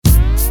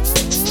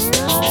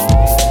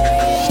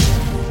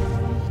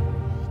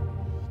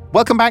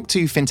Welcome back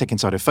to FinTech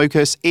Insider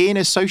Focus in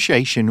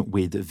association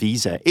with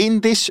Visa. In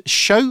this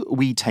show,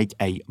 we take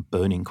a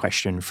burning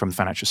question from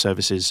financial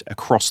services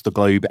across the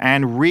globe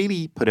and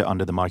really put it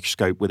under the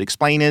microscope with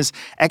explainers,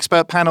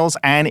 expert panels,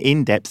 and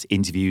in-depth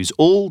interviews,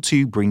 all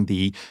to bring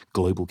the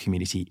global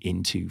community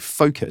into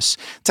focus.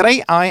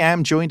 Today, I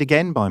am joined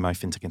again by my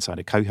FinTech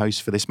Insider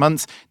co-host for this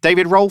month,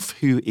 David Rolfe,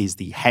 who is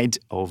the head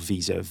of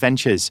Visa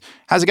Ventures.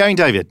 How's it going,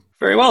 David?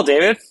 Very well,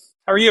 David.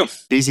 How are you?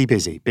 Busy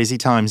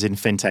times in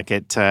fintech.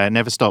 It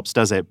never stops,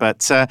 does it?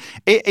 But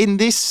in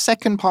this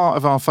second part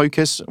of our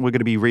focus, we're going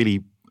to be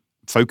really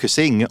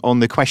focusing on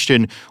the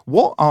question,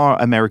 what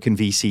are American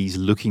VCs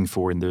looking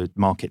for in the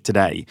market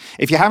today?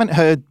 If you haven't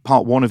heard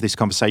part one of this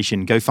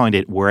conversation, go find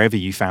it wherever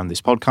you found this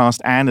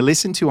podcast and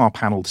listen to our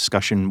panel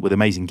discussion with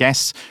amazing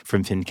guests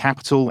from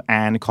FinCapital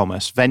and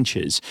Commerce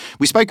Ventures.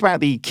 We spoke about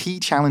the key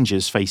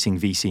challenges facing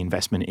VC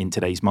investment in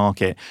today's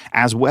market,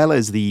 as well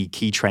as the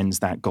key trends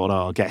that got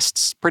our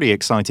guests pretty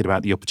excited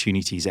about the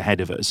opportunities ahead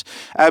of us.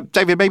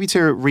 David, maybe to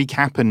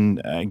recap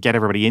and get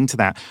everybody into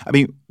that, I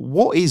mean,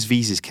 what is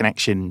Visa's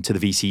connection to the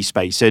VC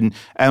space?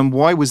 And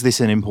why was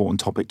this an important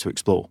topic to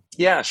explore?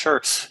 Yeah,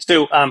 sure.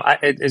 So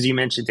as you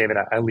mentioned, David,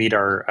 I lead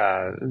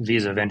our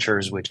Visa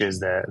Ventures, which is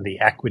the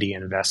equity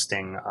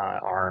investing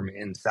arm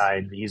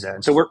inside Visa.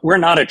 And so we're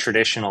not a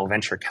traditional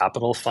venture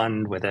capital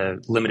fund with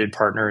a limited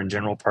partner and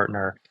general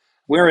partner.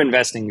 We're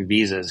investing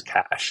Visa's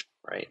cash,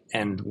 right?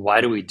 And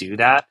why do we do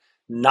that?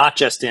 Not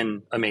just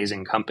in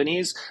amazing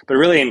companies, but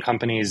really in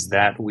companies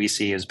that we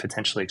see as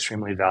potentially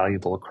extremely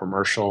valuable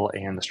commercial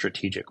and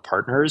strategic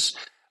partners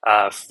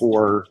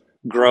for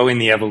growing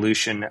the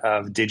evolution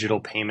of digital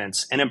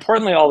payments, and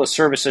importantly, all the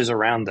services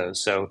around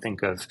those. So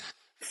think of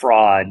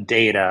fraud,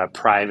 data,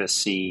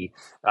 privacy,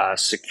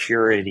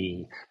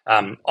 security,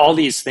 all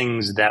these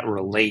things that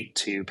relate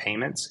to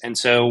payments. And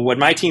so what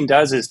my team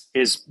does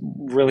is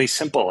really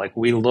simple. Like,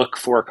 we look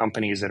for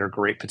companies that are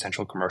great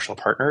potential commercial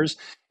partners.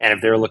 And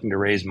if they're looking to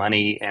raise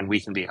money and we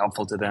can be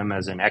helpful to them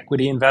as an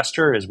equity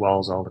investor, as well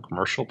as all the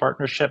commercial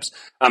partnerships,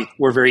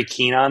 we're very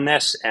keen on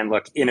this. And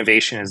look,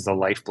 innovation is the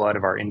lifeblood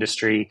of our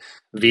industry.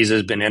 Visa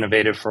has been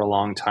innovative for a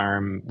long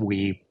time.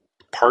 We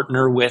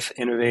partner with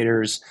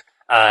innovators.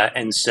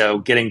 And so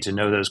getting to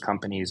know those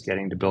companies,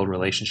 getting to build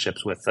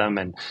relationships with them,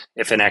 and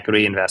if an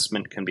equity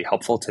investment can be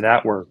helpful to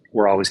that,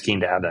 we're always keen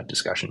to have that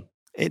discussion.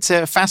 It's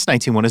a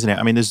fascinating one, isn't it?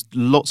 I mean, there's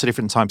lots of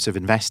different types of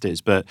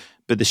investors, but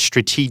the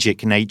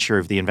strategic nature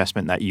of the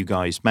investment that you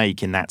guys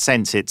make, in that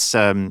sense, it's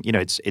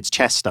it's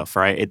chess stuff,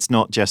 right? It's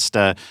not just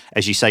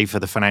as you say, for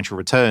the financial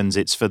returns.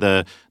 It's for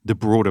the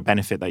broader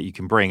benefit that you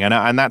can bring,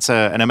 and that's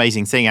an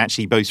amazing thing,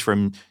 actually, both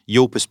from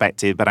your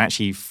perspective, but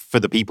actually for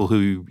the people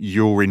who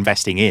you're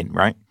investing in,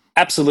 right?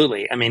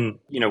 Absolutely. I mean,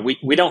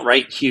 we don't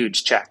write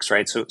huge checks,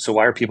 right? So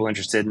why are people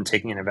interested in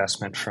taking an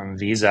investment from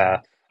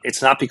Visa? It's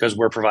not because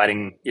we're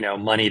providing,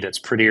 money that's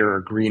prettier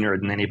or greener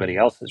than anybody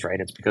else's, right?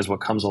 It's because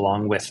what comes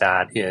along with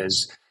that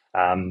is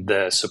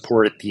the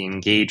support, the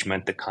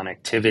engagement, the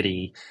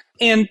connectivity.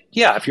 And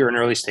yeah, if you're an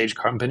early stage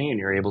company and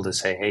you're able to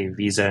say, hey,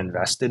 Visa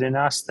invested in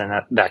us, then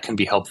that can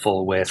be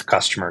helpful with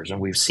customers.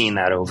 And we've seen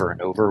that over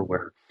and over,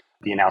 where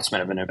the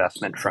announcement of an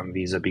investment from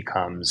Visa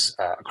becomes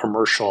a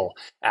commercial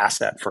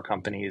asset for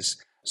companies.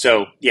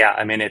 So yeah,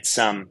 I mean, it's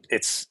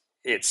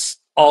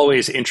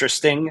always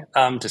interesting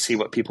to see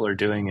what people are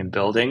doing and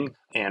building,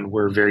 and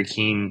we're very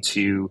keen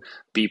to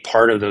be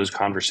part of those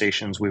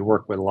conversations. We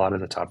work with a lot of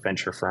the top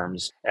venture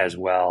firms as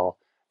well,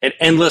 and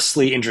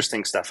endlessly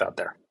interesting stuff out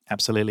there.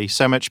 Absolutely.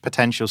 So much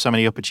potential, so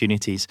many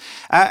opportunities.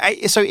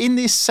 So in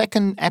this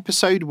second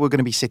episode, we're going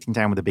to be sitting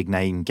down with a big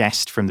name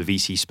guest from the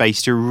VC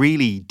space to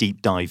really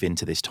deep dive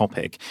into this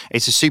topic.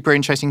 It's a super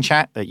interesting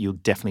chat that you're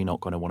definitely not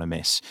going to want to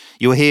miss.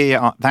 You'll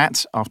hear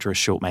that after a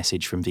short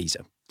message from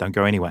Visa. Don't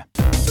go anywhere.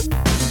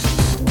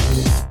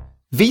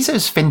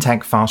 Visa's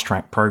FinTech Fast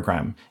Track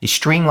program is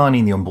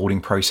streamlining the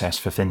onboarding process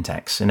for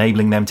fintechs,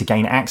 enabling them to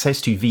gain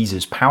access to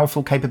Visa's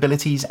powerful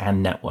capabilities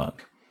and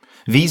network.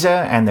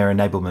 Visa and their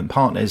enablement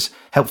partners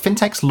help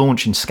fintechs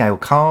launch and scale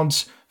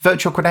cards,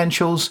 virtual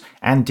credentials,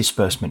 and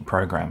disbursement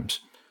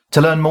programs.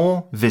 To learn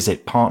more,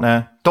 visit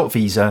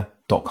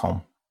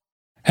partner.visa.com.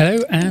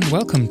 Hello and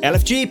welcome,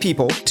 LFG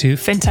people, to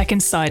FinTech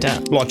Insider,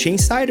 Blockchain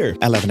Insider,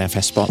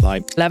 11FS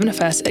Spotlight,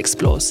 11FS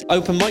Explores,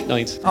 Open Mic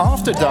Night,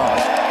 After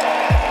Dark.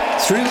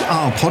 Through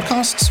our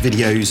podcasts,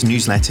 videos,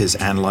 newsletters,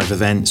 and live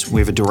events,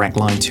 we have a direct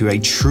line to a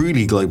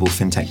truly global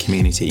fintech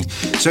community.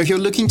 So if you're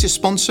looking to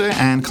sponsor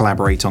and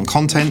collaborate on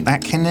content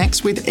that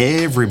connects with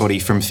everybody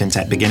from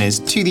fintech beginners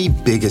to the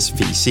biggest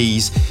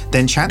VCs,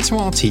 then chat to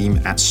our team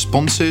at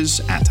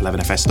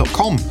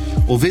sponsors@11fs.com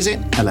or visit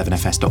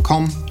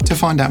 11fs.com to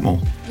find out more.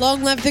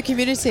 Long live the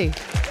community.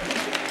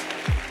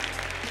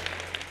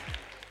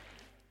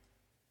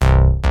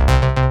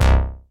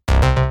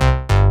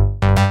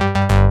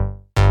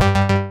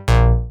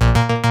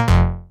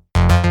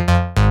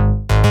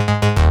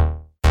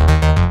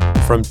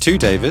 From two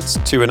Davids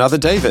to another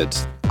David.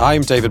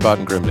 I'm David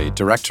Barton-Grimley,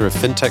 Director of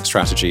FinTech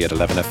Strategy at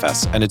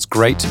 11FS, and it's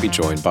great to be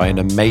joined by an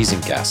amazing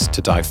guest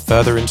to dive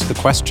further into the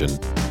question,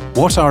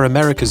 What are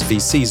America's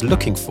VCs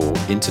looking for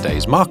in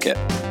today's market?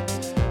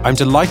 I'm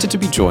delighted to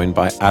be joined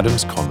by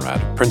Adams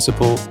Conrad,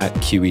 Principal at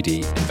QED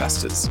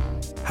Investors.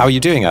 How are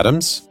you doing,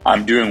 Adams?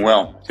 I'm doing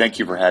well. Thank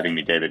you for having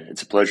me, David.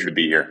 It's a pleasure to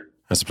be here.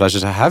 It's a pleasure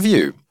to have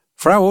you.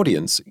 For our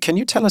audience, can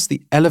you tell us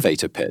the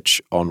elevator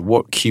pitch on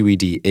what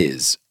QED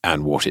is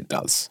and what it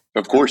does?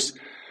 Of course.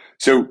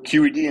 So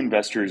QED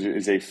Investors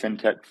is a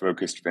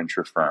fintech-focused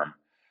venture firm.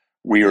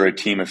 We are a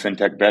team of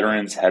fintech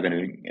veterans,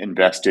 having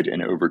invested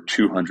in over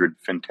 200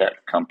 fintech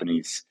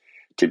companies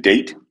to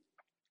date.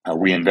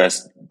 We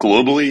invest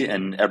globally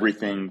in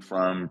everything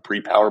from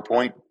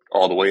pre-PowerPoint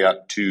all the way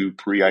up to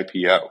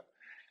pre-IPO.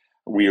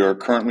 We are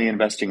currently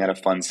investing out of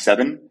Fund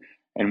 7,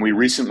 and we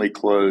recently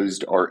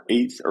closed our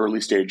 8th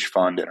early-stage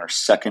fund and our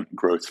 2nd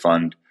growth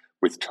fund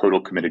with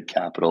total committed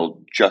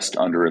capital just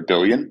under $1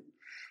 billion.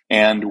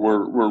 And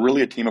we're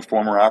really a team of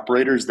former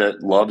operators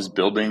that loves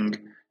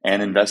building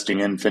and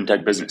investing in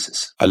fintech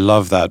businesses. I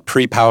love that.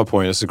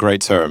 Pre-PowerPoint is a great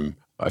term.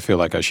 I feel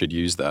like I should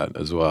use that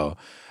as well.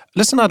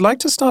 Listen, I'd like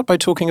to start by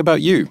talking about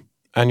you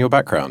and your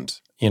background.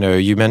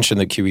 You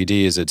mentioned that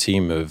QED is a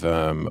team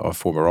of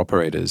former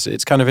operators.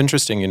 It's kind of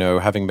interesting,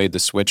 having made the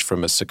switch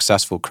from a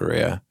successful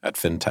career at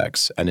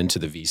fintechs and into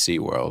the VC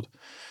world.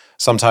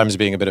 Sometimes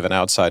being a bit of an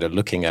outsider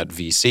looking at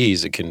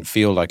VCs, it can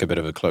feel like a bit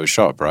of a closed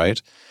shop, right?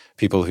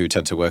 People who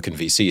tend to work in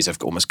VCs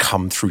have almost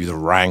come through the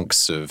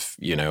ranks of,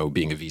 being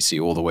a VC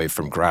all the way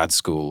from grad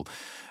school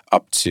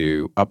up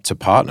to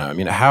partner. I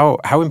mean, how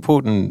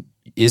important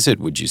is it,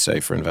 would you say,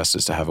 for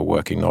investors to have a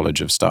working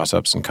knowledge of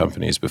startups and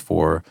companies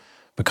before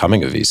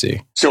becoming a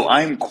VC? So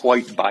I'm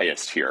quite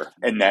biased here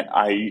in that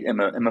I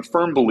am a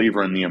firm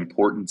believer in the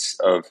importance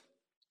of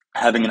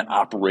having an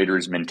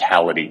operator's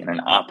mentality and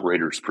an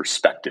operator's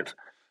perspective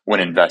when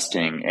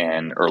investing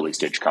in early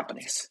stage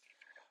companies.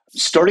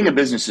 Starting a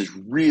business is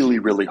really,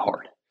 really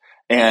hard.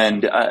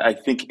 And I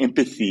think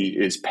empathy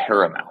is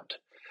paramount.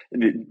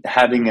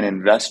 Having an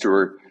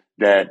investor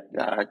that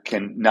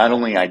can not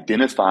only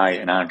identify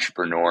an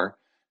entrepreneur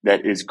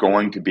that is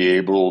going to be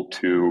able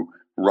to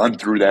run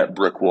through that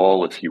brick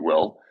wall, if you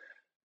will,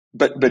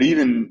 but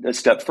even a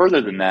step further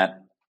than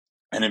that,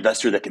 an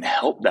investor that can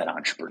help that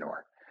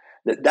entrepreneur.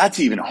 That's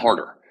even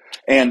harder.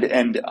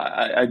 And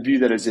I view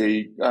that as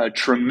a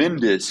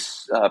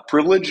tremendous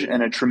privilege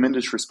and a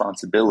tremendous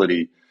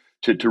responsibility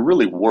to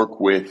really work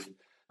with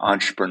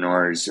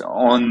entrepreneurs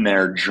on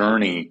their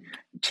journey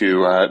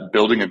to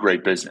building a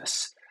great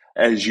business.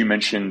 As you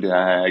mentioned,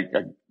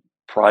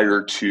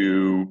 prior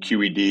to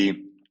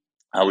QED,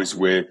 I was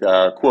with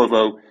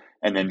Quovo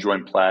and then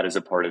joined Plaid as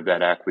a part of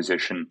that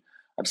acquisition.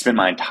 I've spent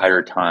my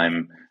entire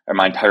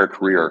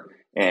career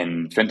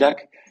in fintech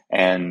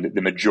and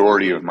the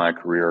majority of my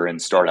career in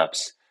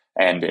startups,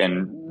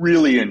 and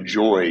really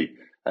enjoy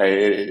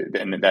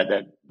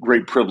that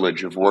great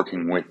privilege of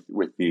working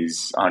with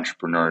these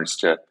entrepreneurs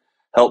to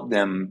help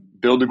them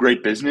build a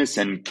great business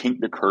and kink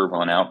the curve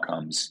on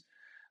outcomes.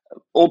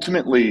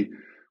 Ultimately,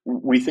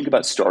 we think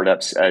about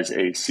startups as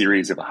a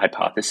series of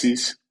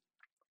hypotheses.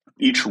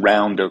 Each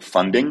round of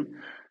funding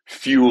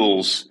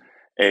fuels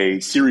a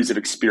series of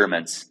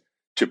experiments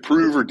to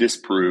prove or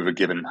disprove a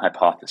given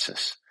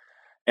hypothesis.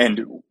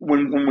 And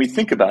when we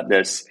think about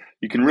this,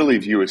 you can really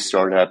view a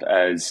startup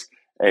as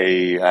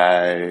a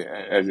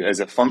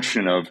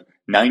function of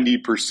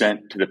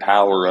 90% to the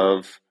power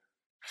of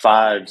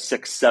 5,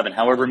 6, 7,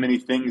 however many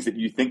things that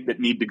you think that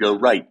need to go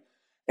right.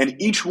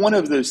 And each one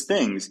of those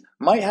things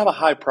might have a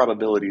high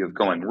probability of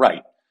going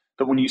right.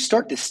 But when you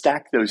start to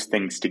stack those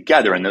things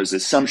together and those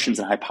assumptions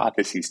and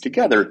hypotheses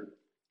together,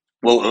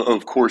 well,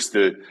 of course,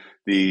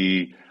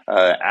 the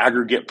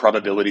aggregate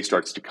probability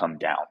starts to come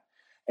down.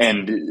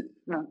 And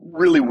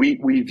really,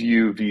 we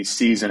view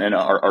VCs and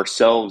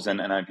ourselves,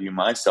 and I view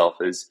myself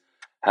as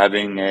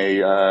having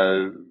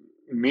a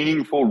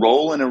meaningful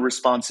role and a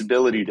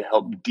responsibility to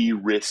help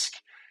de-risk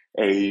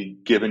a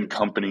given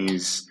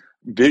company's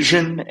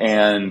vision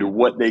and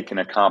what they can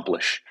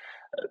accomplish.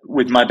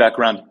 With my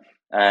background,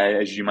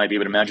 as you might be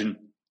able to imagine,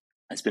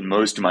 I spend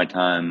most of my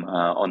time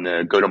on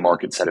the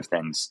go-to-market side of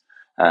things,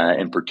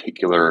 in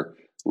particularly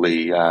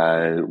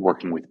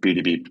working with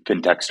B2B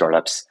fintech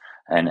startups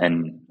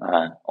and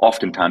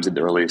oftentimes at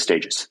the earliest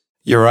stages.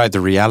 You're right. The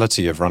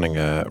reality of running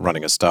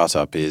a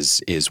startup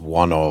is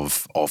one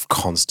of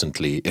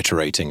constantly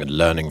iterating and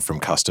learning from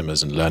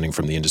customers and learning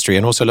from the industry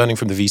and also learning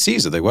from the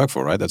VCs that they work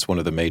for, right? That's one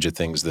of the major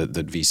things that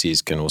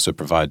VCs can also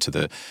provide to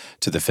the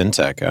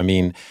fintech. I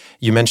mean,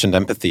 you mentioned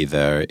empathy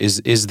there.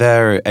 Is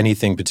there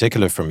anything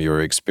particular from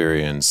your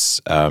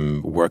experience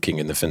working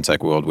in the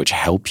fintech world which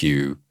help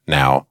you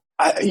now?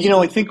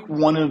 I think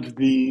one of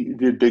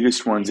the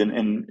biggest ones,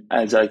 and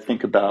as I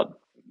think about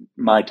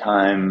my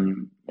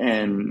time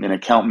in an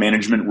account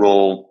management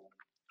role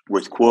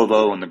with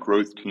Quovo and the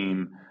growth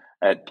team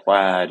at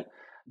Plaid,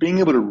 being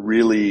able to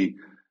really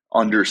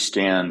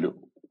understand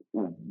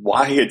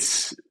why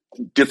it's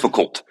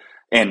difficult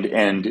and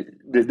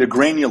the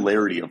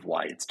granularity of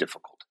why it's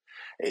difficult.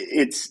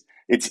 It's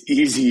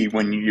easy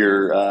when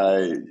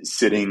you're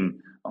sitting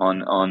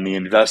on the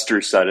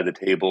investor side of the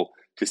table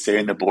to say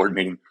in the board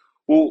meeting,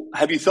 well,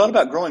 have you thought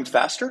about growing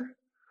faster?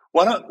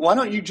 why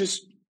don't you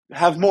just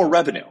have more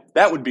revenue?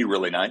 That would be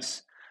really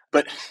nice.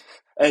 But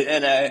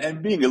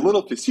and being a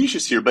little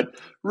facetious here, but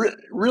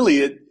really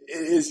it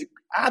is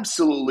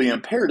absolutely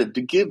imperative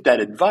to give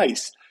that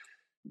advice,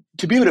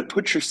 to be able to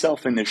put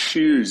yourself in the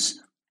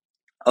shoes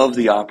of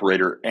the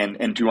operator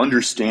and to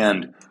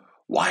understand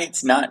why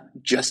it's not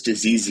just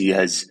as easy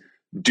as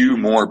do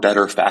more,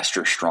 better,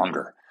 faster,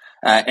 stronger.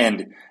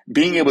 And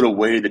being able to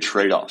weigh the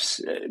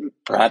trade-offs.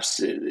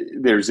 Perhaps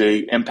there's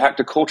an impact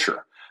to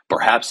culture.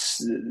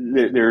 Perhaps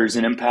there's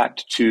an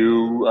impact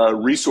to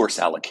resource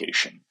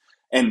allocation.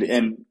 And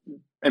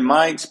in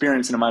my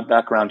experience and in my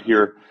background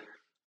here,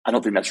 I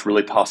don't think that's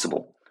really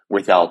possible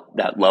without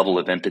that level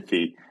of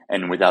empathy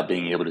and without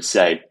being able to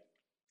say,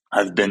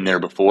 I've been there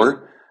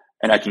before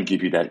and I can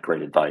give you that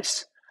great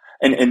advice.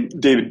 And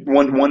David,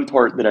 one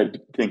part that I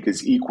think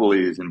is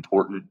equally as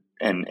important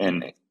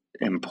and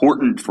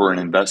important for an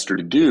investor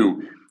to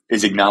do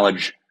is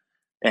acknowledge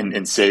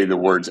and say the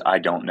words, I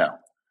don't know.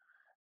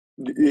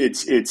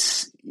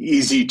 It's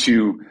easy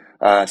to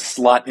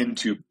slot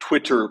into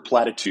Twitter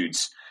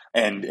platitudes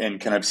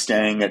and kind of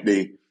staying at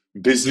the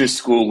business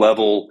school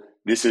level.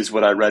 This is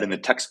what I read in the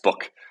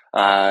textbook,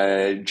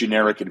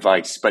 generic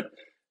advice. But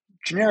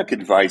generic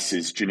advice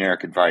is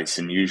generic advice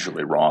and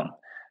usually wrong.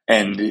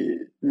 And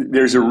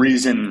there's a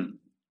reason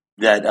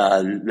that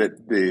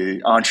that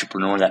the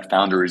entrepreneur, that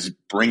founder, is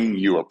bringing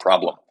you a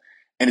problem,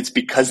 and it's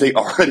because they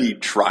already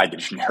tried the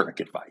generic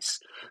advice.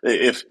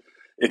 If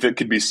it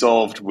could be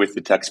solved with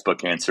the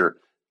textbook answer,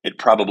 it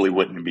probably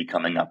wouldn't be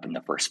coming up in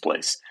the first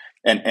place.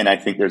 And I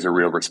think there's a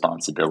real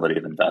responsibility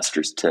of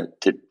investors to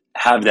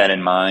have that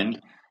in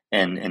mind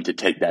and to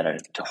take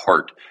that to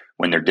heart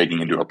when they're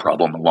digging into a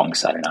problem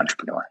alongside an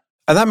entrepreneur.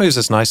 And that moves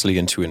us nicely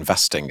into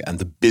investing and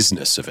the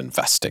business of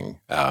investing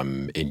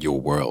in your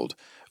world.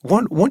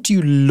 What do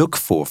you look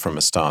for from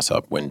a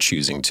startup when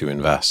choosing to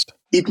invest?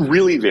 It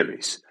really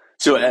varies.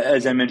 So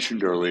as I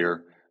mentioned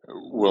earlier,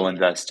 we'll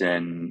invest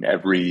in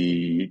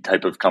every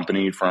type of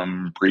company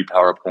from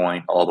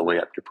pre-PowerPoint all the way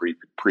up to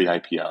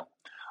pre-IPO.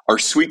 Our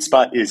sweet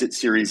spot is at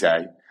Series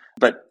A,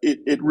 but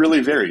it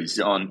really varies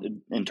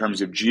in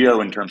terms of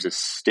geo, in terms of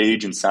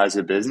stage and size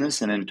of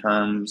business, and in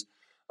terms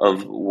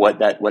of what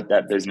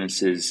that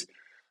business is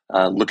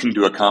looking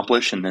to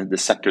accomplish and the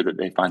sector that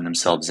they find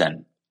themselves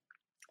in.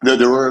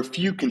 There are a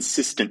few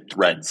consistent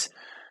threads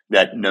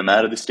that no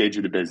matter the stage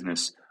of the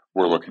business,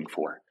 we're looking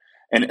for.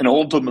 And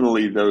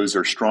ultimately, those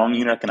are strong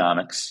unit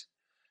economics,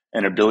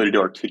 an ability to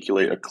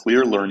articulate a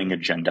clear learning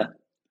agenda,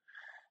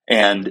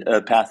 and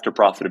a path to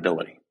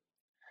profitability.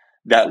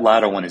 That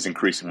latter one is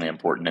increasingly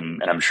important,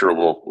 and I'm sure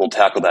we'll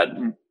tackle that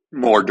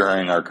more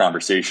during our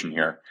conversation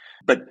here.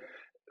 But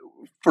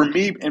for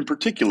me in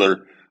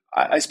particular,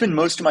 I spend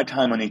most of my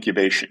time on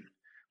incubation.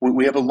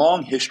 We have a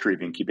long history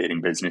of incubating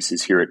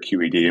businesses here at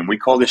QED, and we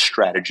call this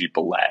strategy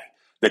belay,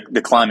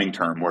 the climbing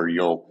term, where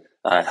you'll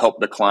help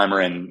the climber,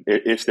 and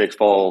if they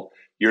fall,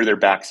 you're their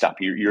backstop,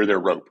 you're their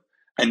rope.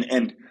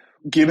 And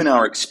given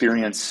our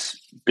experience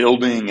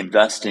building,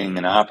 investing,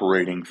 and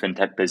operating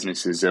fintech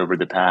businesses over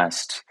the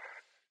past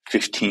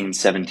 15,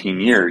 17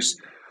 years,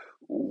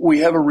 we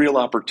have a real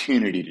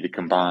opportunity to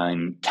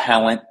combine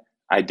talent,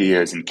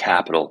 ideas, and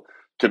capital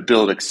to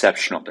build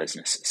exceptional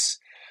businesses.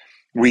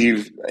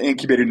 We've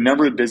incubated a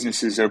number of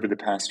businesses over the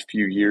past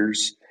few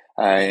years,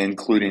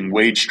 including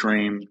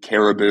WageStream,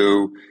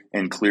 Caribou,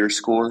 and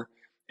ClearScore,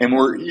 and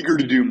we're eager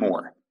to do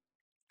more.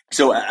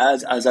 So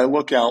as I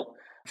look out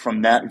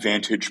from that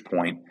vantage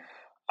point,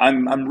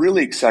 I'm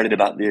really excited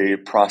about the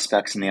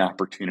prospects and the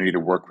opportunity to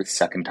work with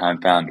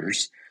second-time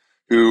founders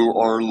who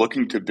are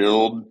looking to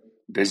build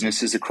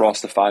businesses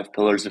across the 5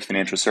 pillars of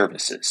financial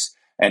services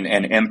and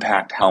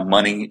impact how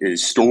money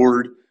is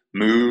stored,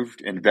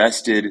 moved,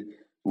 invested,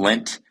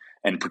 lent,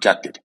 and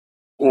protected,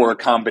 or a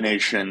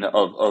combination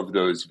of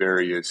those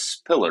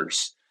various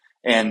pillars.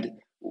 And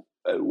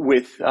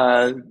with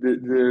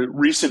the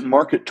recent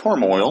market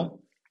turmoil,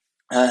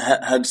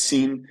 have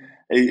seen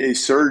a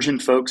surge in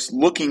folks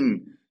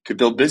looking to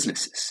build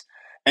businesses.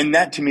 And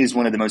that to me is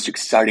one of the most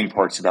exciting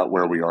parts about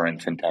where we are in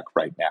fintech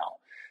right now,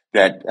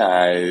 that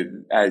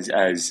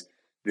as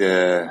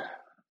the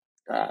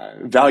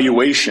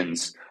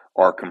valuations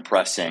are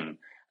compressing,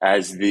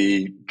 as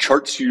the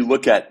charts you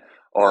look at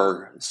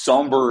are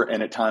somber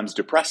and at times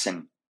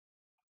depressing,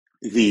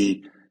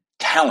 the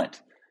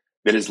talent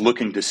that is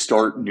looking to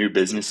start new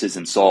businesses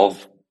and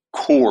solve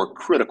core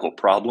critical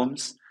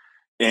problems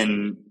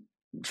in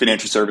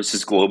financial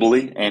services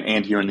globally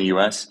and here in the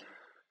US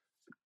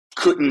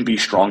couldn't be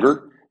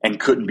stronger and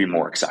couldn't be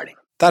more exciting.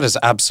 That is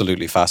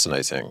absolutely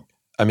fascinating.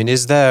 I mean,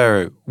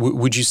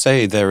 would you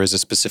say there is a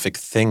specific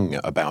thing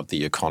about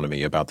the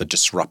economy, about the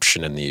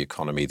disruption in the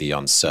economy, the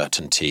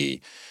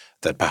uncertainty,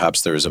 that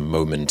perhaps there is a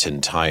moment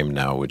in time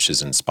now which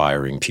is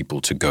inspiring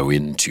people to go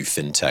into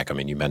fintech? I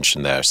mean, you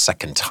mentioned there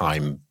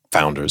second-time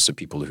founders, so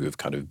people who have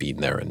kind of been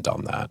there and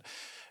done that,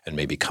 and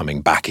maybe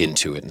coming back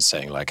into it and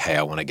saying like, hey,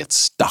 I want to get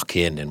stuck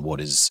in what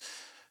is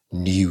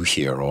new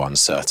here or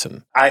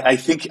uncertain. I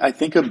think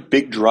a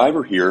big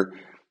driver here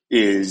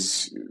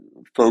is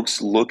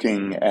folks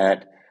looking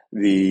at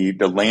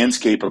the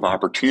landscape of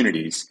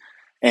opportunities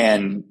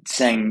and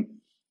saying,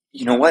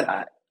 you know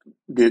what,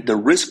 the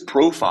risk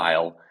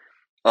profile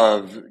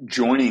of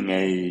joining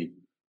a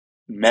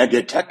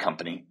mega tech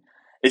company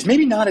is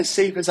maybe not as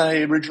safe as I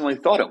originally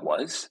thought it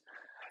was.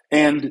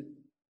 And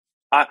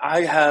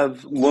I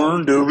have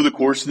learned over the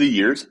course of the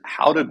years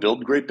how to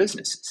build great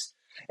businesses.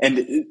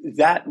 And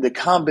that the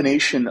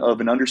combination of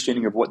an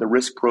understanding of what the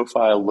risk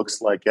profile looks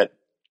like at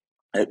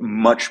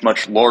much,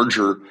 much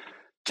larger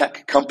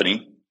tech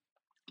company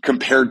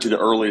compared to the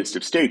earliest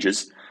of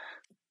stages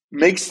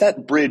makes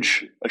that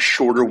bridge a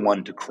shorter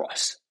one to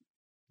cross.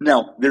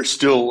 Now, there's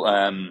still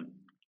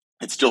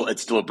it's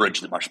still a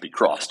bridge that must be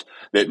crossed.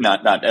 That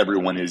not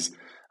everyone is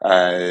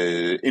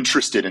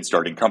interested in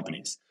starting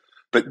companies,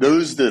 but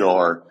those that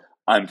are,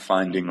 I'm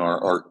finding,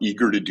 are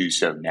eager to do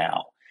so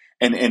now.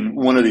 And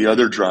one of the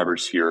other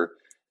drivers here,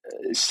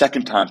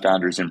 second-time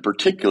founders in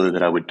particular,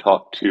 that I would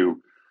talk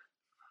to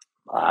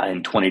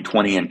in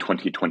 2020 and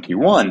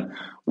 2021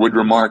 would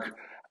remark,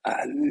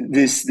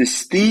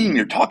 this theme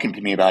you're talking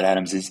to me about,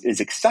 Adams,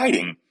 is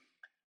exciting,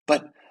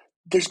 but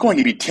there's going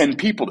to be 10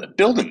 people that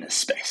build in this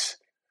space.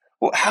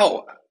 Well,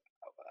 how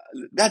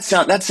that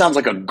sounds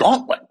like a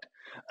gauntlet.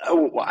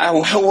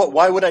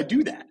 Why would I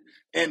do that?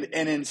 And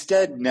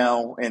instead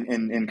now,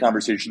 in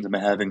conversations I'm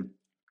having,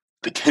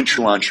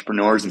 potential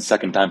entrepreneurs and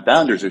second-time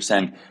founders are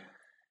saying,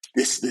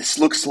 this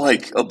looks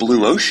like a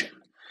blue ocean.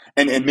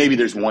 And maybe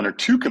there's one or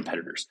two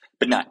competitors,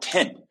 but not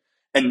 10.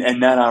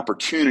 And that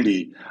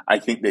opportunity, I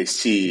think they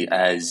see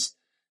as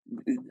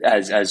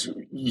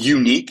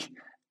unique.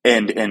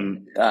 And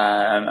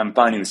I'm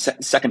finding the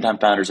second-time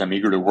founders I'm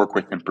eager to work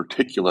with in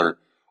particular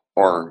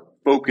are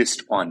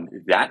focused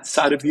on that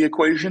side of the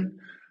equation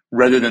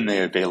rather than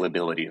the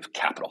availability of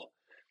capital.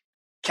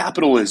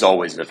 Capital is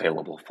always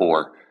available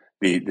for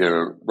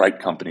the right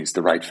companies,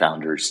 the right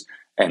founders,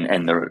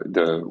 and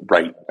the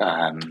right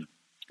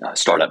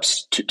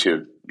startups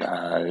to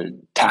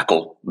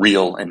tackle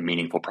real and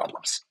meaningful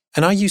problems.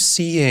 And are you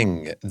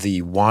seeing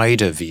the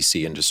wider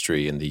VC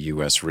industry in the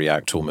US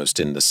react almost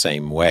in the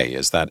same way?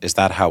 Is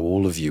that how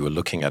all of you are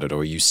looking at it,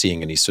 or are you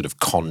seeing any sort of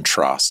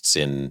contrasts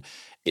in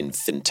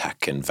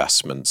fintech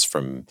investments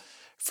from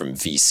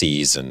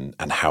VCs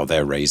and how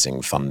they're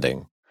raising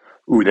funding?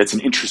 Ooh, that's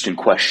an interesting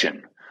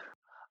question.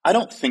 I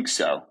don't think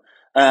so,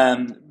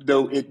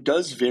 though it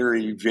does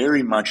vary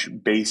very much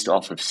based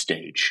off of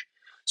stage.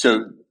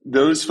 So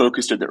those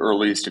focused at the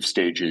earliest of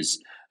stages,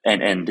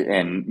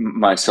 and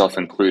myself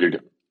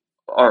included,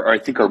 I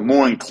think are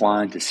more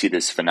inclined to see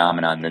this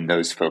phenomenon than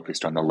those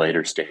focused on the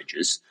later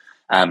stages.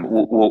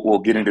 We'll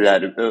get into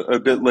that a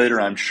bit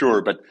later, I'm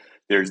sure, but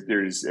there's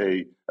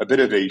a bit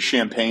of a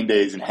champagne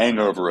days and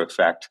hangover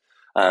effect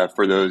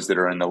for those that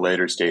are in the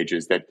later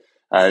stages that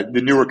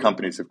the newer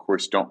companies, of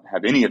course, don't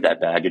have any of that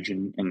baggage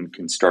and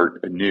can start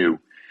anew.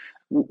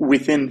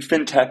 Within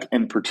fintech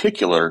in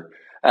particular,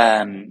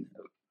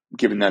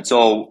 given that's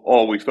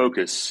all we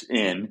focus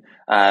in,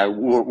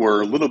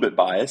 we're a little bit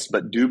biased,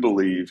 but do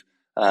believe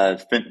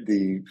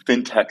the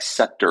fintech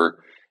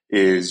sector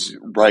is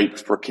ripe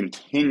for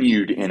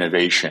continued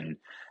innovation.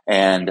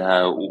 And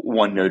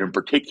one note in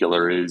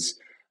particular is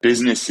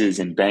businesses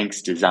and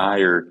banks'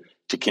 desire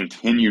to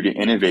continue to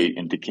innovate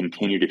and to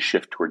continue to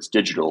shift towards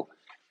digital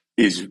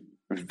is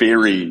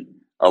very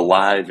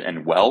alive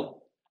and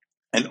well.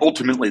 And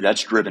ultimately,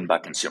 that's driven by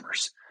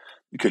consumers.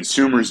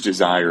 Consumers'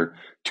 desire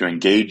to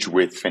engage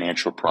with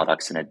financial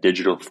products in a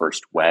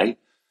digital-first way,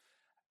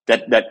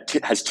 that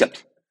has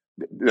tipped.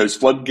 Those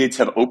floodgates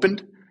have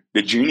opened.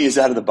 The genie is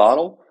out of the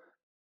bottle.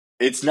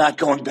 It's not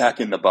going back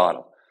in the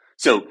bottle.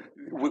 So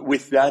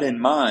with that in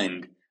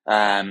mind,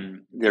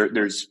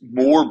 there's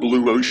more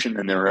blue ocean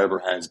than there ever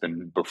has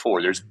been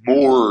before. There's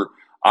more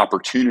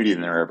opportunity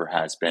than there ever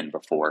has been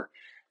before.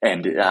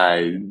 And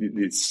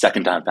the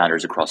second-time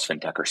founders across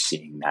fintech are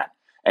seeing that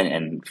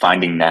and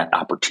finding that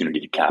opportunity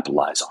to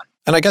capitalize on.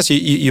 And I guess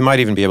you might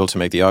even be able to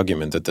make the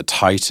argument that the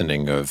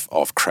tightening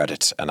of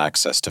credit and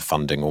access to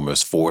funding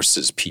almost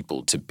forces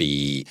people to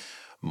be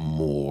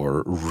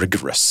more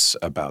rigorous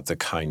about the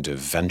kind of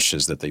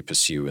ventures that they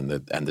pursue and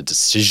the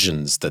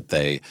decisions that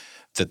they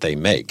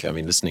make. I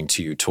mean, listening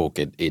to you talk,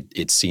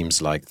 it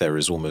seems like there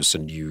is almost a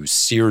new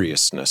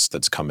seriousness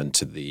that's come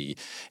into the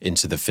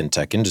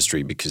fintech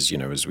industry because,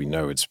 as we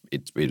know, it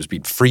has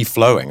been free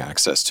flowing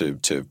access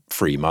to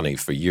free money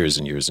for years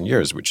and years and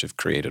years, which have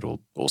created all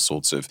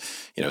sorts of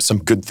some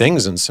good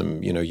things and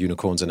some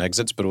unicorns and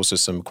exits, but also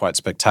some quite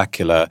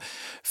spectacular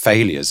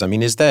failures. I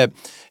mean, is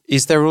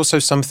there also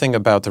something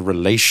about the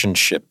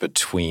relationship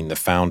between the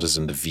founders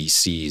and the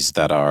VCs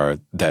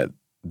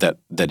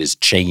that is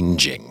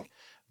changing,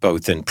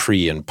 both in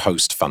pre and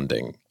post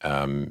funding,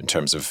 in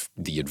terms of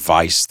the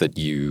advice that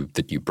you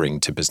bring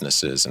to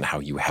businesses and how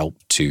you help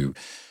to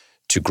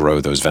grow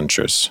those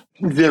ventures?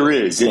 There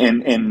is,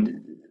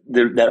 and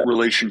that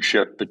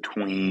relationship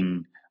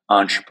between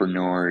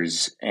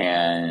entrepreneurs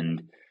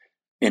and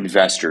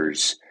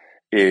investors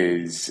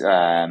is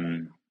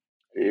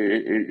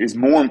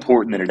more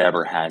important than it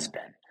ever has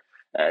been.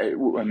 I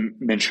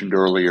mentioned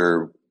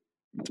earlier,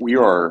 we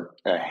are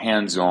a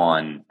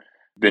hands-on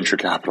venture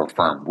capital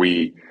firm.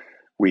 We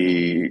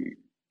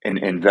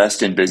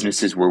invest in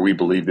businesses where we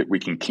believe that we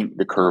can kink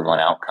the curve on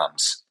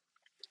outcomes.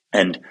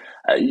 And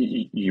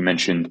you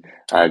mentioned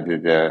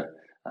the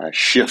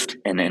shift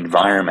in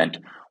environment.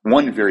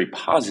 One very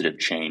positive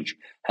change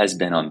has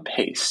been on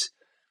pace.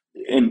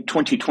 In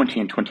 2020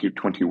 and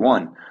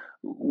 2021,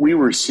 we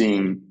were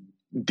seeing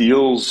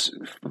deals,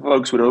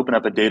 folks would open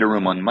up a data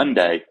room on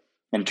Monday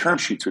and term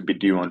sheets would be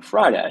due on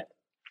Friday.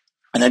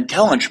 And I'd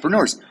tell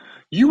entrepreneurs,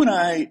 you and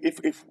I,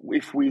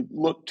 if we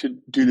look to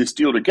do this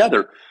deal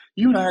together,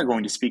 you and I are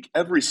going to speak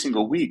every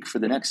single week for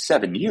the next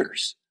 7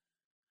 years.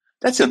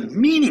 That's a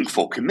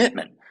meaningful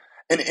commitment.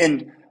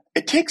 And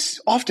it takes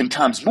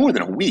oftentimes more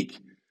than a week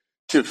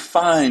to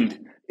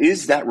find,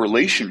 is that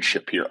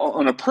relationship here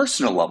on a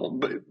personal level?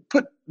 But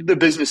put the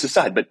business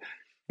aside. But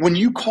when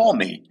you call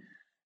me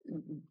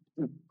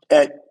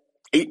at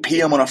 8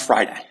 p.m. on a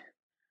Friday,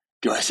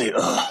 do I say,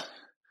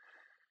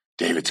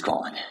 David's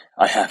calling,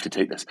 I have to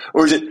take this?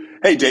 Or is it,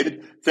 hey,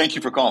 David, thank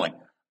you for calling.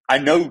 I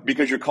know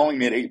because you're calling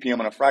me at 8 p.m.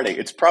 on a Friday,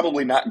 it's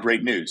probably not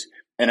great news.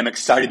 And I'm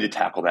excited to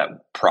tackle that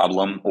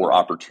problem or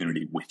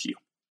opportunity with you.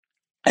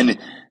 And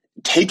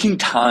taking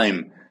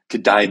time to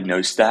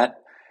diagnose that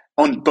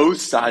on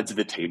both sides of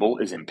the table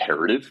is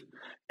imperative.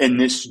 And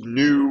this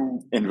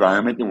new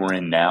environment that we're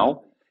in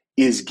now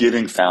is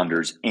giving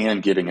founders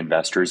and giving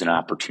investors an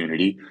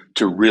opportunity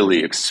to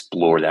really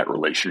explore that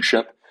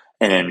relationship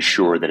and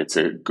ensure that it's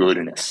a good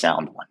and a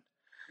sound one.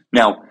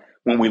 Now,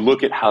 when we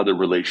look at how the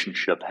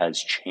relationship has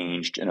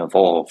changed and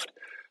evolved,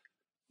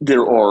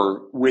 there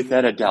are,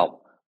 without a doubt,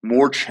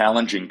 more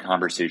challenging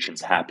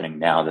conversations happening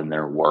now than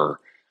there were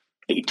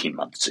 18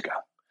 months ago.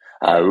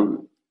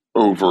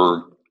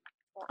 Over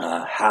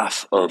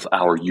half of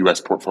our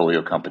U.S.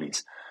 portfolio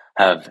companies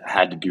have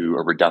had to do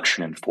a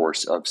reduction in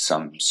force of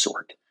some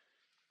sort.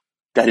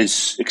 That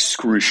is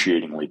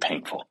excruciatingly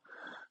painful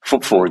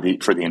for the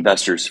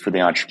investors, for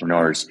the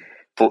entrepreneurs,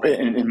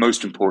 and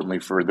most importantly,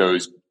 for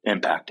those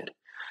impacted.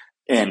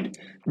 And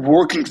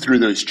working through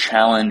those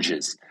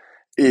challenges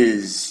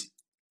is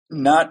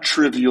not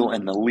trivial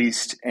in the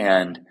least,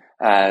 and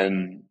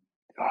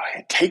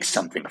it takes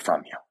something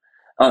from you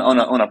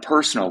on a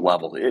personal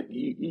level.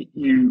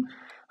 You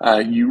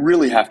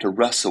really have to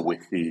wrestle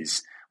with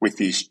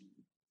these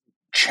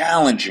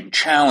challenging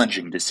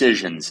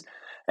decisions,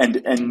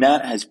 and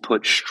that has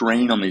put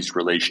strain on these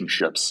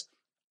relationships,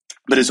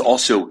 but has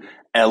also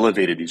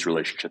elevated these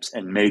relationships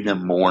and made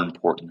them more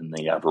important than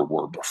they ever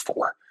were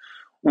before.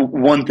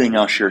 One thing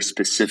I'll share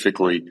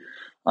specifically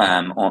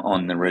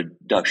on the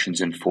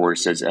reductions in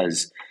force,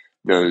 as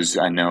those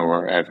I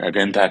know have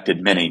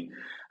impacted many,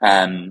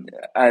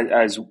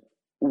 as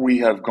we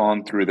have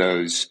gone through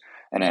those,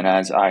 and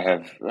as I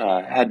have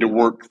had to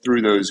work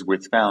through those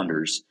with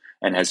founders,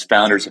 and as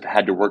founders have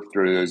had to work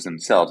through those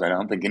themselves. I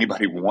don't think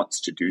anybody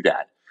wants to do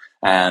that.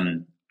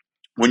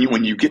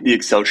 When you get the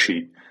Excel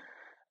sheet,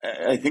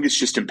 I think it's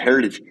just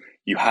imperative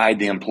you hide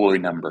the employee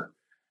number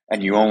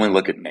and you only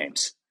look at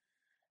names.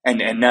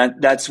 And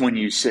that's when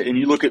you sit and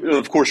you look at,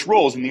 of course,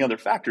 roles and the other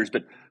factors,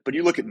 but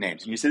you look at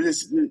names and you say,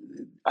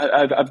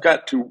 I've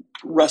got to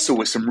wrestle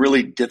with some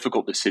really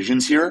difficult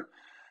decisions here.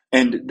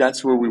 And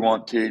that's where we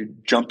want to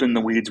jump in the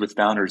weeds with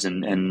founders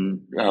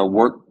and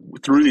work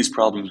through these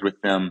problems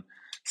with them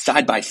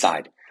side by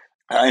side.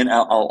 And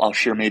I'll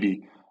share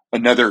maybe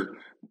another,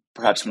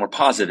 perhaps more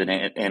positive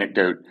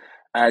anecdote.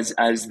 As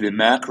the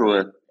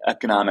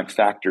macroeconomic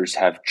factors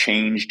have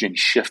changed and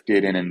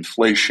shifted, and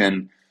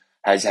inflation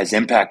has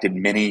impacted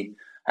many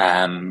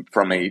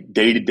from a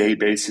day-to-day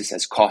basis,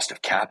 as cost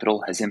of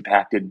capital has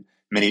impacted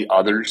many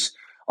others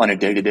on a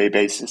day-to-day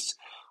basis,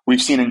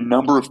 we've seen a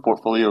number of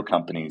portfolio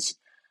companies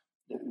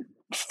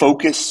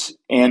focus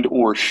and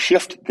or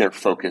shift their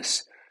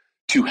focus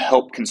to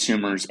help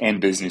consumers and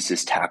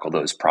businesses tackle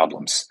those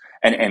problems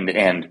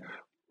and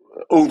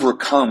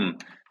overcome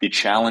the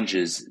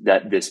challenges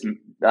that this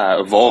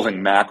evolving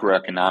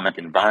macroeconomic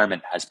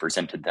environment has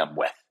presented them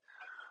with.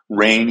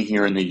 RAIN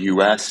here in the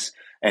U.S.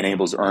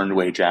 enables earned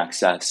wage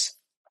access,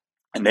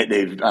 and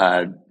they've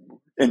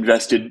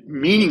invested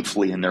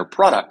meaningfully in their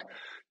product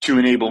to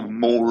enable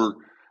more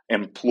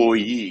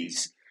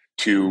employees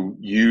to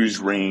use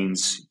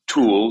RAIN's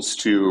tools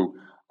to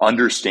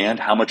understand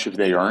how much have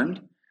they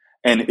earned,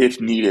 and if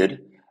needed,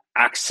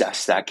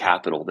 access that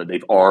capital that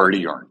they've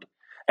already earned.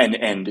 And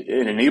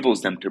it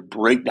enables them to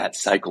break that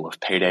cycle of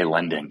payday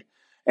lending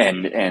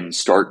and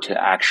start to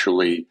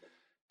actually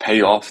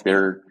pay off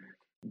their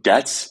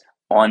debts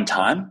on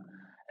time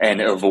and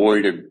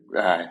avoid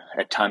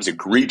at times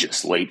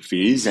egregious late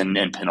fees and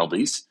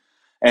penalties,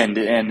 and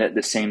at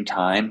the same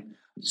time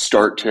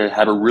start to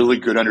have a really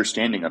good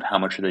understanding of how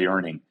much are they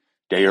earning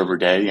day over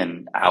day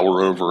and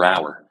hour over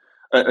hour.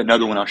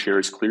 Another one I'll share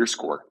is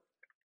ClearScore,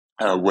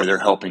 where they're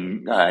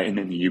helping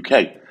in the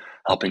UK,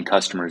 helping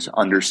customers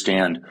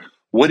understand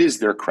what is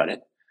their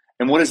credit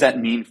and what does that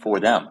mean for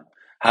them.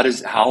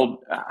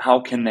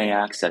 How can they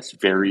access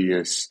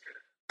various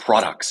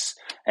products,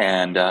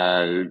 and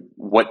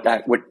what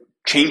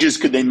changes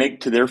could they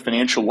make to their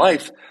financial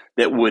life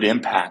that would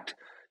impact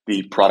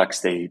the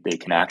products they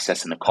can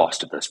access and the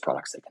cost of those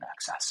products they can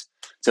access.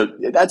 So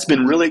that's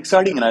been really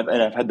exciting, and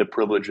I've had the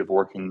privilege of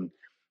working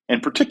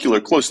in particular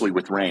closely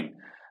with Rain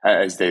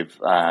as they've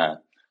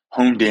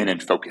honed in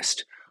and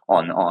focused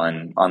on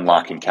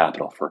unlocking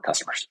capital for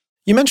customers.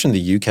 You mentioned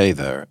the UK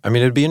there. I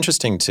mean, it'd be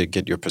interesting to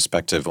get your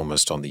perspective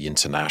almost on the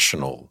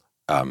international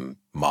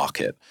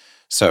market.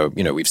 So,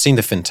 we've seen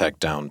the fintech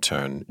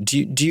downturn.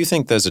 Do you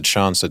think there's a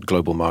chance that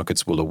global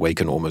markets will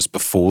awaken almost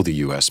before the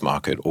US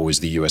market, or is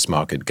the US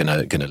market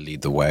gonna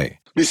lead the way?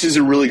 This is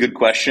a really good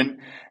question,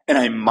 and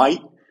I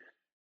might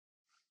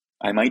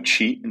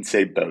cheat and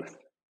say both.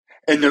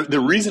 And the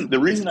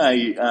reason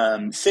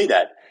I say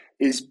that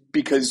is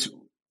because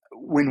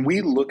when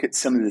we look at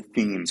some of the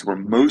themes we're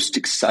most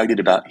excited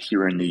about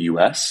here in the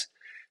US,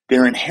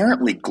 they're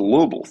inherently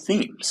global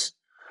themes.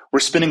 We're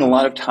spending a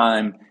lot of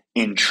time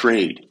in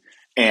trade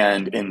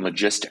and in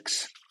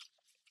logistics.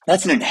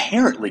 That's an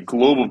inherently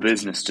global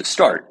business to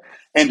start.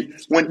 And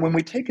when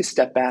we take a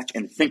step back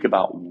and think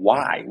about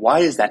why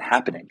is that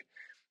happening?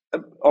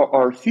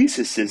 Our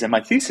thesis is, and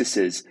my thesis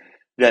is,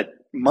 that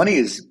money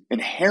is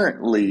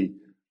inherently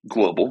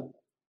global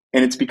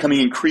and it's becoming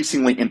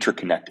increasingly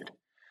interconnected.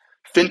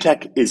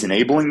 Fintech is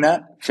enabling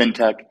that.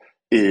 Fintech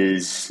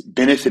is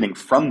benefiting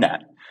from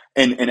that.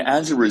 And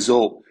as a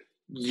result,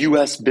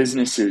 US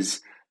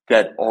businesses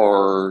that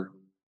are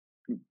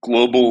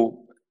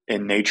global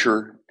in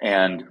nature,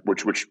 and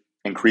which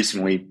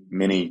increasingly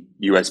many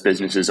US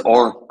businesses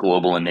are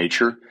global in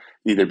nature,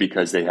 either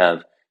because they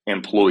have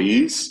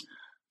employees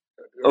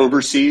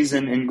overseas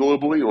and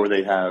globally, or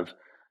they have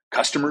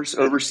customers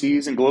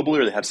overseas and globally,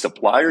 or they have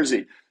suppliers.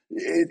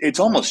 It's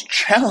almost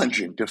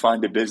challenging to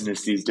find a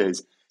business these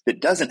days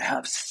that doesn't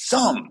have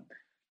some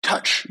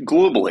touch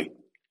globally.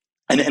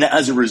 And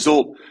as a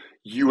result,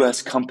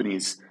 US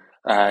companies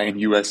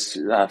and US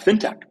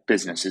fintech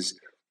businesses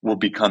will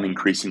become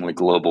increasingly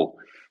global.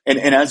 And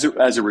as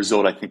a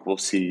result, I think we'll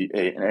see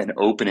an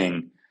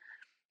opening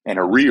and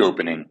a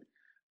reopening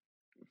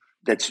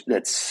that's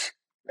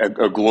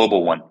a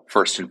global one,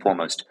 first and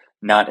foremost,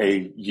 not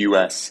a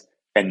US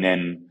and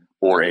then,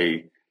 or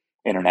a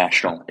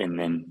international and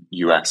then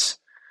US.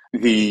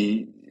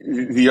 The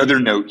other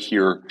note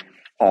here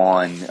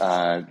on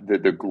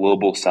the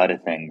global side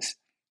of things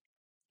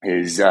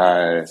is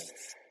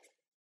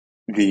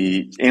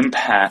the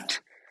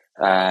impact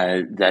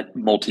that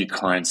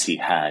multi-currency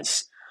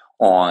has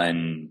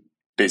on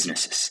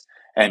businesses.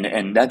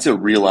 And that's a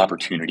real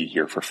opportunity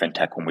here for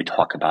fintech when we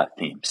talk about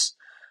themes.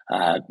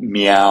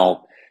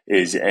 Meow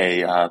is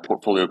a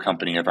portfolio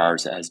company of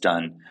ours that has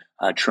done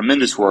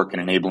tremendous work in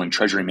enabling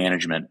treasury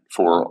management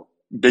for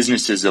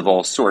businesses of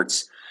all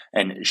sorts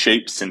and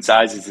shapes and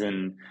sizes,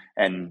 and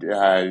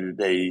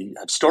they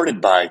have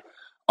started by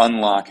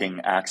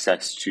unlocking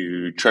access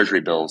to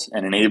treasury bills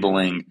and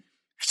enabling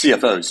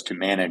CFOs to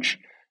manage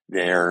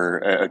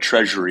their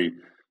treasury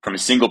from a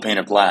single pane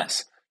of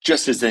glass,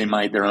 just as they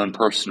might their own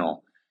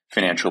personal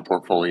financial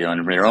portfolio.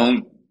 And their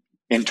own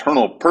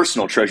internal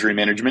personal treasury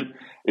management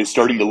is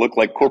starting to look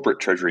like corporate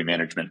treasury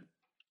management.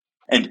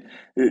 And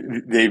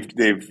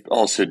they've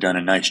also done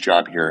a nice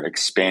job here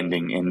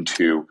expanding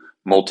into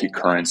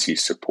multi-currency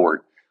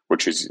support,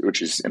 which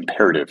is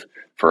imperative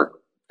for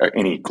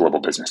any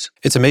global business.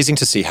 It's amazing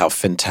to see how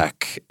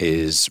fintech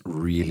is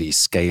really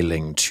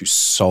scaling to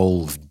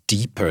solve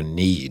deeper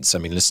needs. I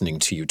mean, listening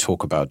to you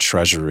talk about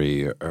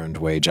treasury, earned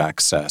wage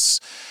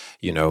access,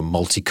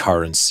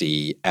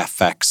 multi-currency,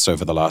 FX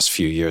over the last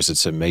few years,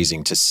 it's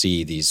amazing to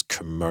see these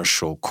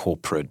commercial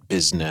corporate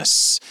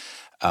business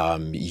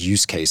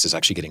use cases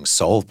actually getting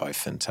solved by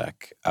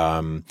fintech.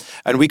 And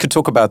we could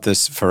talk about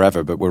this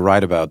forever, but we're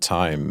right about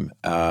time.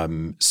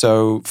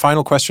 So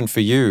final question for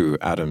you,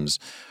 Adams.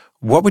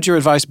 What would your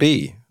advice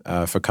be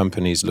for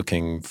companies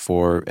looking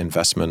for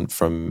investment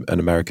from an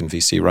American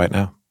VC right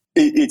now?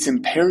 It's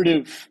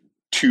imperative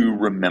to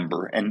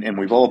remember, and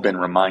we've all been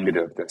reminded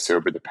of this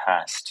over the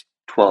past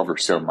 12 or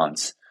so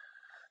months,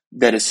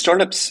 that a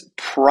startup's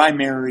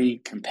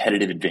primary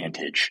competitive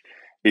advantage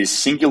is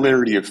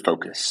singularity of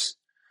focus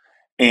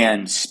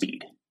and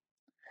speed.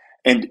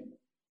 And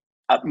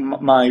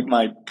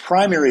my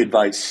primary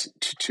advice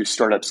to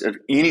startups of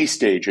any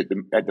stage at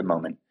the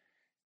moment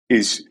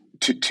is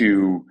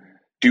to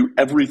do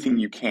everything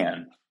you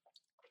can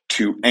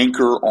to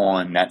anchor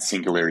on that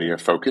singularity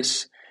of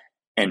focus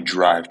and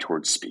drive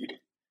towards speed.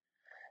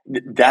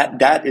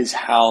 That is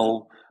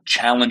how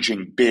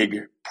challenging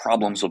big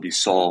problems will be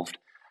solved,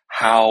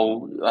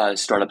 how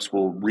startups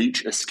will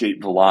reach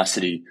escape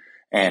velocity,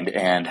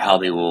 and how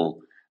they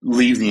will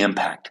leave the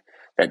impact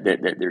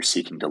that they're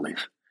seeking to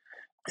leave.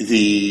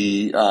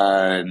 The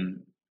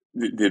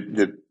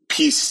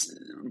piece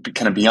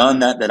kind of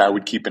beyond that I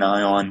would keep an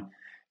eye on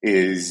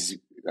is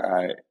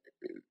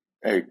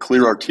a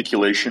clear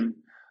articulation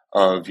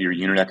of your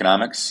unit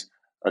economics,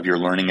 of your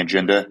learning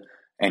agenda,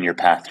 and your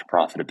path to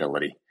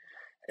profitability.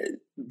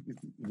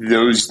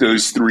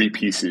 Those three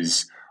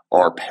pieces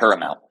are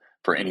paramount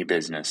for any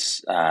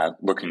business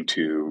looking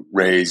to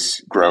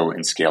raise, grow,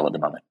 and scale at the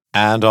moment.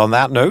 And on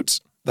that note,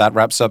 That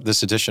wraps up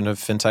this edition of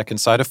FinTech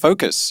Insider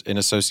Focus in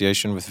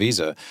association with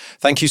Visa.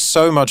 Thank you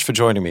so much for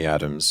joining me,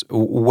 Adams.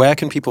 Where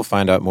can people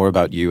find out more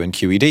about you and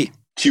QED?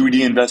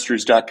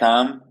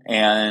 QEDinvestors.com,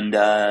 and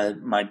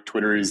my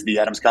Twitter is the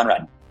Adams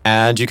Conrad.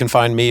 And you can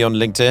find me on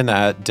LinkedIn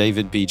at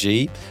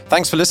DavidBG.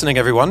 Thanks for listening,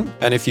 everyone.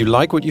 And if you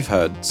like what you've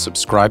heard,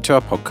 subscribe to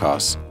our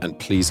podcast and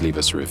please leave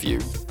us a review.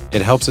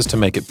 It helps us to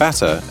make it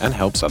better and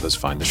helps others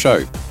find the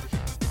show.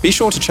 Be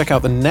sure to check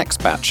out the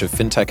next batch of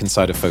FinTech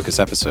Insider Focus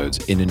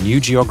episodes in a new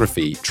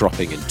geography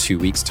dropping in 2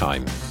 weeks'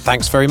 time.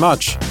 Thanks very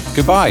much.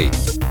 Goodbye.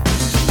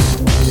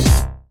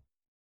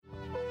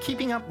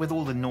 Keeping up with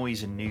all the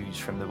noise and news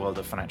from the world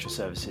of financial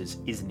services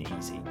isn't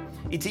easy.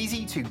 It's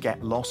easy to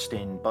get lost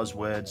in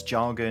buzzwords,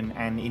 jargon,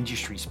 and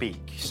industry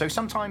speak. So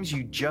sometimes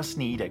you just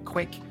need a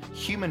quick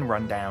human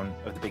rundown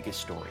of the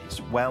biggest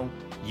stories. Well,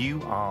 you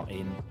are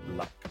in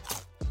luck.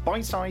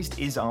 Bite-Sized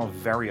is our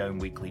very own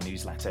weekly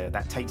newsletter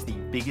that takes the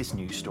biggest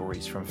news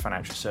stories from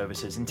financial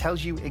services and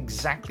tells you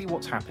exactly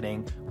what's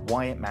happening,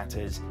 why it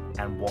matters,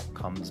 and what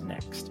comes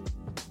next.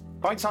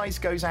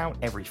 Bite-Sized goes out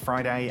every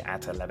Friday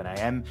at 11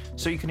 a.m,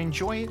 so you can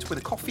enjoy it with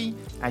a coffee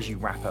as you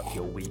wrap up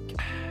your week.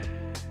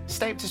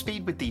 Stay up to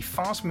speed with the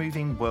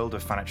fast-moving world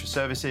of financial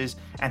services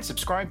and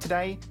subscribe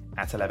today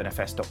at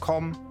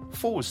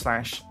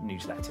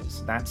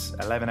 11fs.com/newsletters. That's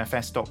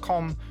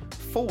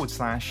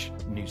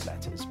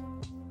 11fs.com/newsletters.